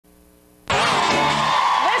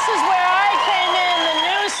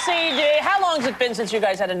been since you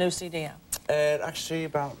guys had a new CD out? Actually,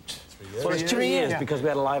 about 3 years. Well, it's 3 years because we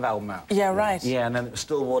had a live album out. Yeah, right. Yeah, and then it was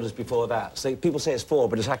Still Waters before that. So people say it's 4,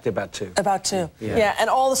 but it's actually about 2. About 2. Yeah, and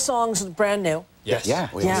all the songs are brand new. Yes.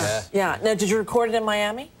 Yeah. Now, did you record it in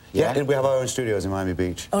Miami? Yeah, we have our own studios in Miami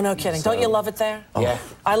Beach. Oh, no kidding. Don't you love it there? Yeah.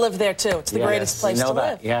 I live there, too. It's the greatest place to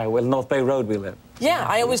live. Yeah, well, North Bay Road we live. Yeah,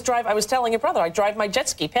 I always drive. I was telling your brother, I drive my jet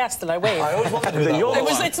ski past and I wave. I always wanted to do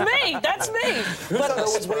that. It's me. That's me.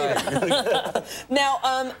 Now,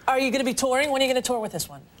 are you going to be touring? When are you going to tour with this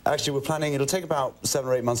one? Actually, we're planning. It'll take about 7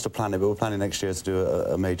 or 8 months to plan it, but we're planning next year to do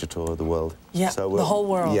a major tour of the world. Yeah, so the whole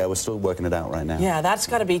world. Yeah, we're still working it out right now. Yeah, that's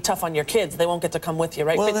got to be tough on your kids. They won't get to come with you,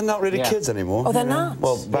 right? Well, they're not really kids anymore. Oh, they're not?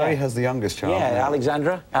 Well, Barry has the youngest child. Yeah,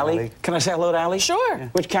 Alexandra. Ali. Can I say hello to Ali? Sure.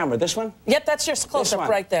 Which camera? This one? Yep, that's your close-up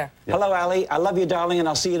right there. Hello, Ali. I love you, darling, and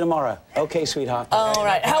I'll see you tomorrow. Okay, sweetheart. All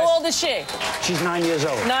right. How old is she? She's 9 years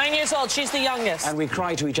old. 9 years old. She's the youngest. And we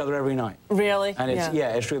cry to each other every night. Really? And it's,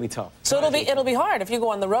 it's really tough. So it'll be hard if you go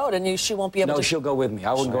on the road and she won't be able to... No, she'll go with me.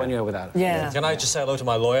 I wouldn't go anywhere without her. Yeah. Can I just say hello to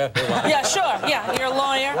my lawyer? Yeah, sure. Yeah, you're a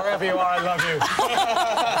lawyer. Wherever you are, I love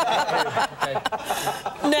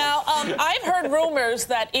you. Now, I've heard rumors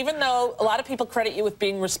that even though a lot of people credit you with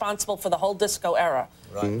being responsible for the whole disco era,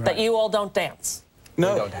 that you all don't dance.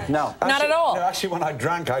 No. Not at all. No, actually, when I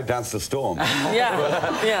drank, I danced the storm.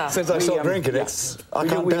 Yeah. Since I stopped drinking, I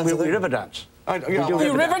can't dance. We river dance.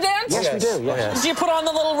 You river dance? Yes, we do. Yes. Do you put on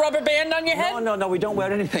the little rubber band on your head? No, we don't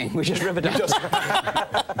wear anything. We just river dance.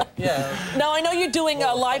 Now, I know you're doing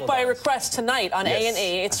a Live by Request tonight on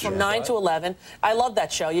A&E. It's from 9 to 11. I love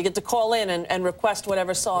that show. You get to call in and request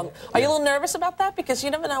whatever song. Are you a little nervous about that? Because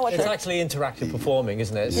you never know what It's actually interactive performing,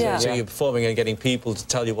 isn't it? Yeah. So you're performing and getting people to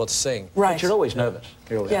tell you what to sing. Right. But you're always nervous.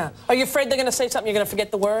 Yeah. Are you afraid they're going to say something, you're going to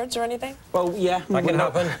forget the words or anything? Well, yeah. That can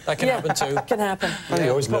happen. That can happen too. Can happen. You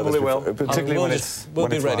always probably will. Particularly when it's... We'll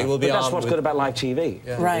be ready. We'll be But armed. that's what's good about live TV.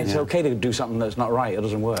 Right. It's okay to do something that's not right. It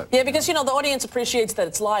doesn't work. Yeah, because, you know, the audience appreciates that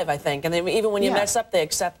it's live, I think. And even when you mess up, they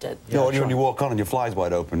accept it. Yeah, when you walk on and your fly's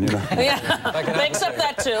wide open, you know. Yeah. They accept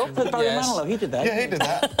that, too. Barry Manilow, he did that. Yeah, he did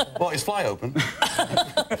that. Well, his fly open.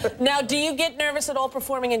 Now, do you get nervous at all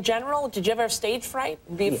performing in general? Did you ever have stage fright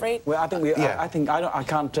and be afraid? Well, I think I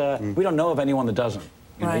can't. We don't know of anyone that doesn't.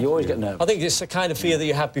 You know, you always get nervous. I think it's the kind of fear that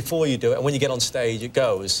you have before you do it, and when you get on stage, it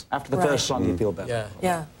goes. After the first song, you feel better.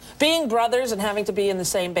 Yeah. Being brothers and having to be in the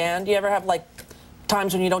same band, do you ever have, like,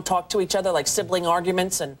 times when you don't talk to each other, like sibling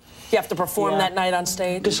arguments, and you have to perform that night on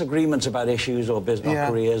stage? Disagreements about issues or business or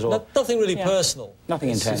careers or... Nothing really personal. Nothing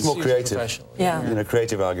intense. It's more creative. Yeah. You know,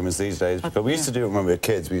 creative arguments these days. But we used to do it when we were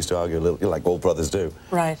kids. We used to argue a little, like all brothers do.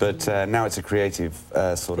 Right. But now it's a creative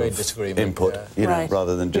sort of disagreement, input, you know,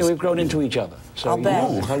 rather than just... Yeah, we've grown into each other. So I'll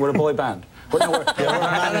bet. we're a boy band. You're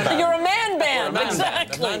a man band,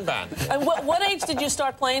 exactly. A man band. And what age did you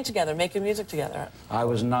start playing together, making music together? I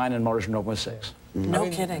was 9 and Morris and Rob was 6. No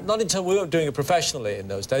kidding. Not until we weren't doing it professionally in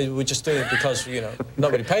those days. We were just doing it because, you know,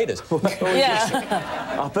 nobody paid us.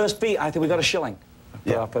 Yeah. Our first beat, I think we got a shilling.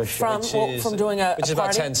 Yeah. Our first shilling. From doing a Which is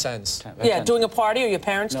party? about 10 cents. Yeah, doing a party, or your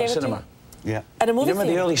parents gave it to you? Cinema. Yeah. At a movie You remember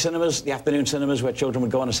theater? the early cinemas, the afternoon cinemas, where children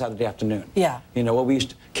would go on a Saturday afternoon? Yeah. You know, where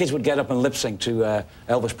kids would get up and lip sync to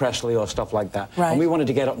Elvis Presley or stuff like that. Right. And we wanted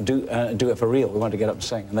to get up and do it for real. We wanted to get up and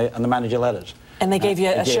sing. And the manager let us. And they gave you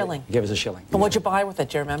a shilling? Gave us a shilling. And what'd you buy with it,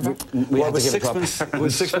 do you remember? Well, it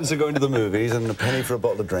was sixpence for going to the movies and a penny for a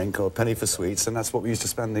bottle of drink or a penny for sweets, and that's what we used to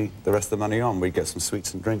spend the rest of the money on. We'd get some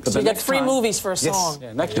sweets and drinks. So you got 3 movies for a song?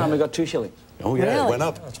 Yeah, next time we got 2 shillings. Oh, yeah, Really? it went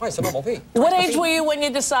up. Twice the normal fee. What age were you when you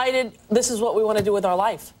decided this is what we want to do with our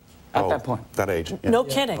life? At that point. That age. Yeah. No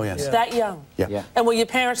kidding? Oh, yes. That young? Yeah. And were your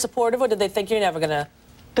parents supportive, or did they think you're never going to...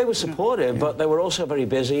 They were supportive, but they were also very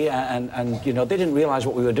busy, and you know, they didn't realise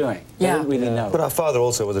what we were doing. They didn't really know. But our father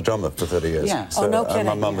also was a drummer for 30 years. Yeah. So, no kidding.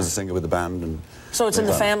 my mum was a singer with the band. And So it's in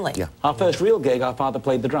the family? Yeah. Our first real gig, our father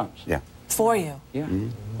played the drums. Yeah. For you? Yeah.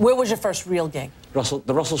 Where was your first real gig?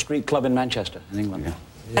 The Russell Street Club in Manchester, in England. Yeah.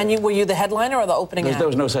 And were you the headliner or the opening act? There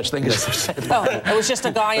was no such thing as... Oh, it was just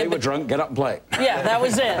a guy... They were drunk, get up and play. Yeah, that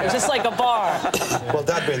was it. It was just like a bar. Well,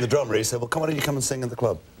 Dad being the drummer, he said, well, come on in, you come and sing in the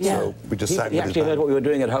club. Yeah. So we just sang He with his actually heard band. what we were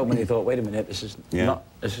doing at home, and he thought, wait a minute, this is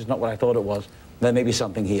not what I thought it was. There may be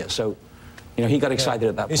something here. So, you know, he got excited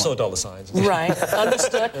at that point. He saw dollar signs. Right,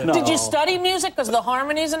 understood. No. Did you study music because of the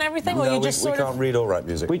harmonies and everything, or No, you just we can't read or write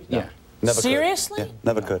music. Yeah. Never Seriously? could. Yeah,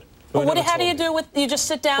 never could. Well, how do you do with... You just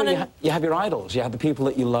sit down and... You have your idols. You have the people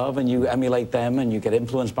that you love, and you emulate them, and you get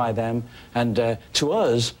influenced by them. And to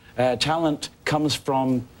us, talent comes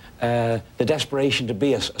from the desperation to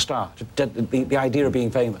be a star, the idea of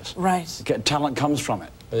being famous. Right. Talent comes from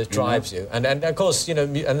it. but it drives you. And of course, you know,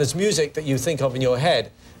 and there's music that you think of in your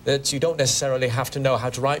head that you don't necessarily have to know how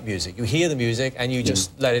to write music. You hear the music and you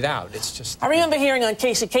just let it out. It's just... I remember hearing on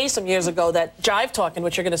Casey Kasem years ago that Jive Talkin',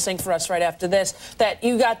 which you're going to sing for us right after this, that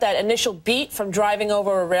you got that initial beat from driving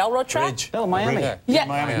over a railroad track. Bridge. Oh, Miami. Yeah.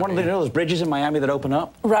 Miami. One of the those bridges in Miami that open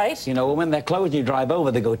up. Right. You know, when they're closed and you drive over,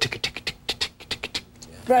 they go tick, tick, tick, tick, tick, tick, tick.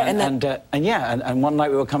 Right. And one night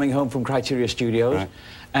we were coming home from Criteria Studios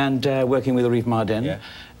and working with Arif Mardin,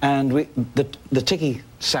 and the ticky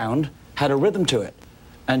sound had a rhythm to it.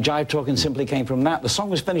 And Jive Talkin' simply came from that. The song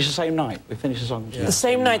was finished the same night. We finished the song. Yeah. The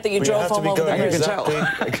same night that you drove home over the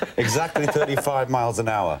bridge. Exactly 35 miles an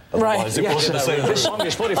hour. Right. Otherwise, it wasn't the same. This song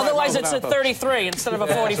is 45 Otherwise, miles it's an at hour. 33 instead of a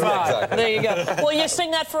 45. Exactly. There you go. Will you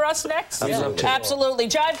sing that for us next? Absolutely. Absolutely.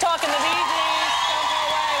 Jive Talkin' the Bee Gees.